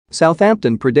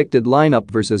Southampton predicted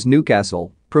lineup versus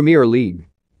Newcastle, Premier League.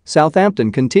 Southampton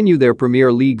continue their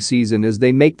Premier League season as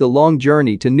they make the long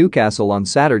journey to Newcastle on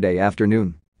Saturday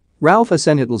afternoon. Ralph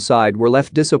Hasenhüttl's side were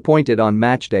left disappointed on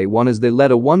matchday 1 as they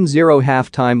let a 1-0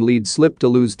 half-time lead slip to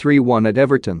lose 3-1 at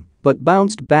Everton, but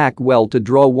bounced back well to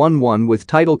draw 1-1 with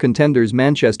title contenders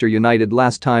Manchester United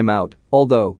last time out,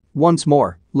 although, once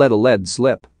more, let a lead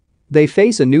slip. They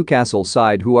face a Newcastle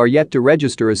side who are yet to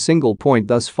register a single point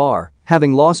thus far,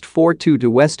 having lost 4-2 to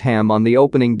West Ham on the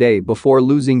opening day before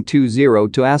losing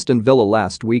 2-0 to Aston Villa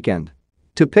last weekend.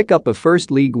 To pick up a first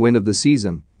league win of the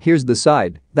season, here's the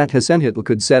side that Hasenhüttl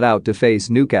could set out to face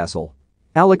Newcastle.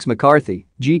 Alex McCarthy,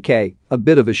 GK, a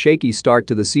bit of a shaky start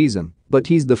to the season, but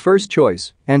he's the first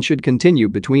choice and should continue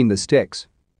between the sticks.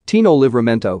 Tino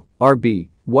Livramento, RB,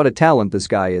 what a talent this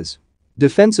guy is.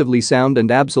 Defensively sound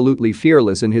and absolutely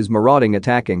fearless in his marauding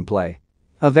attacking play.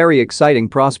 A very exciting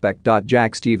prospect.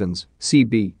 Jack Stevens,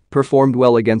 CB, performed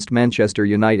well against Manchester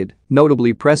United,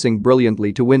 notably pressing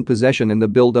brilliantly to win possession in the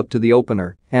build-up to the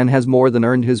opener, and has more than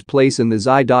earned his place in the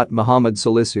side. Mohamed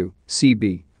Salisu,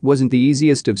 CB, wasn't the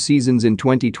easiest of seasons in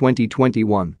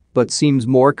 2020-21, but seems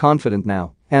more confident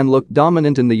now and looked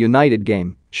dominant in the United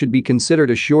game, should be considered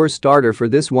a sure starter for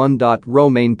this one.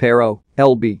 Romain Perraud,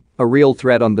 LB, a real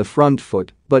threat on the front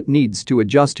foot, but needs to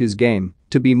adjust his game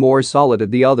to be more solid at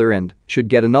the other end, should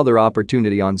get another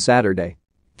opportunity on Saturday.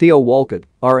 Theo Walcott,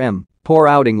 RM, poor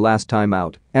outing last time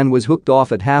out and was hooked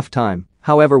off at half-time,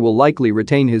 however will likely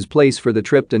retain his place for the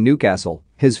trip to Newcastle,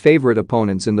 his favourite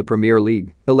opponents in the Premier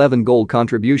League, 11 goal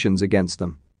contributions against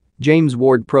them. James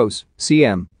Ward-Prowse,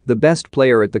 CM, the best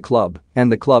player at the club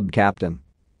and the club captain.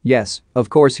 Yes, of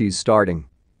course he's starting.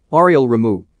 Ariel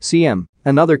Rameau, CM,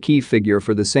 another key figure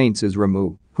for the Saints is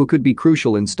Rameau, who could be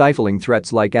crucial in stifling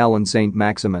threats like Alan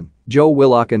Saint-Maximin, Joe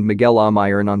Willock and Miguel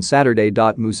Almiron on Saturday.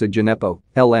 Moussa Djenepo,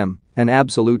 LM, an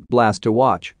absolute blast to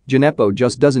watch. Djenepo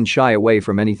just doesn't shy away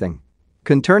from anything.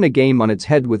 Can turn a game on its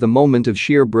head with a moment of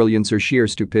sheer brilliance or sheer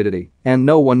stupidity, and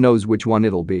no one knows which one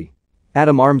it'll be.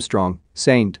 Adam Armstrong,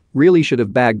 Saint, really should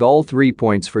have bagged all 3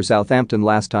 points for Southampton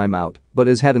last time out, but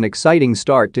has had an exciting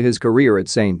start to his career at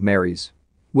St. Mary's.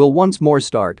 Will once more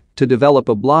start to develop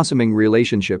a blossoming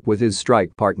relationship with his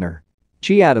strike partner.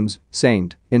 Che Adams,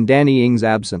 Saint, in Danny Ings'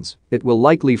 absence, it will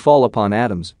likely fall upon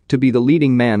Adams to be the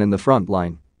leading man in the front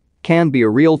line. Can be a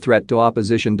real threat to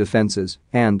opposition defenses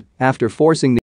and, after forcing the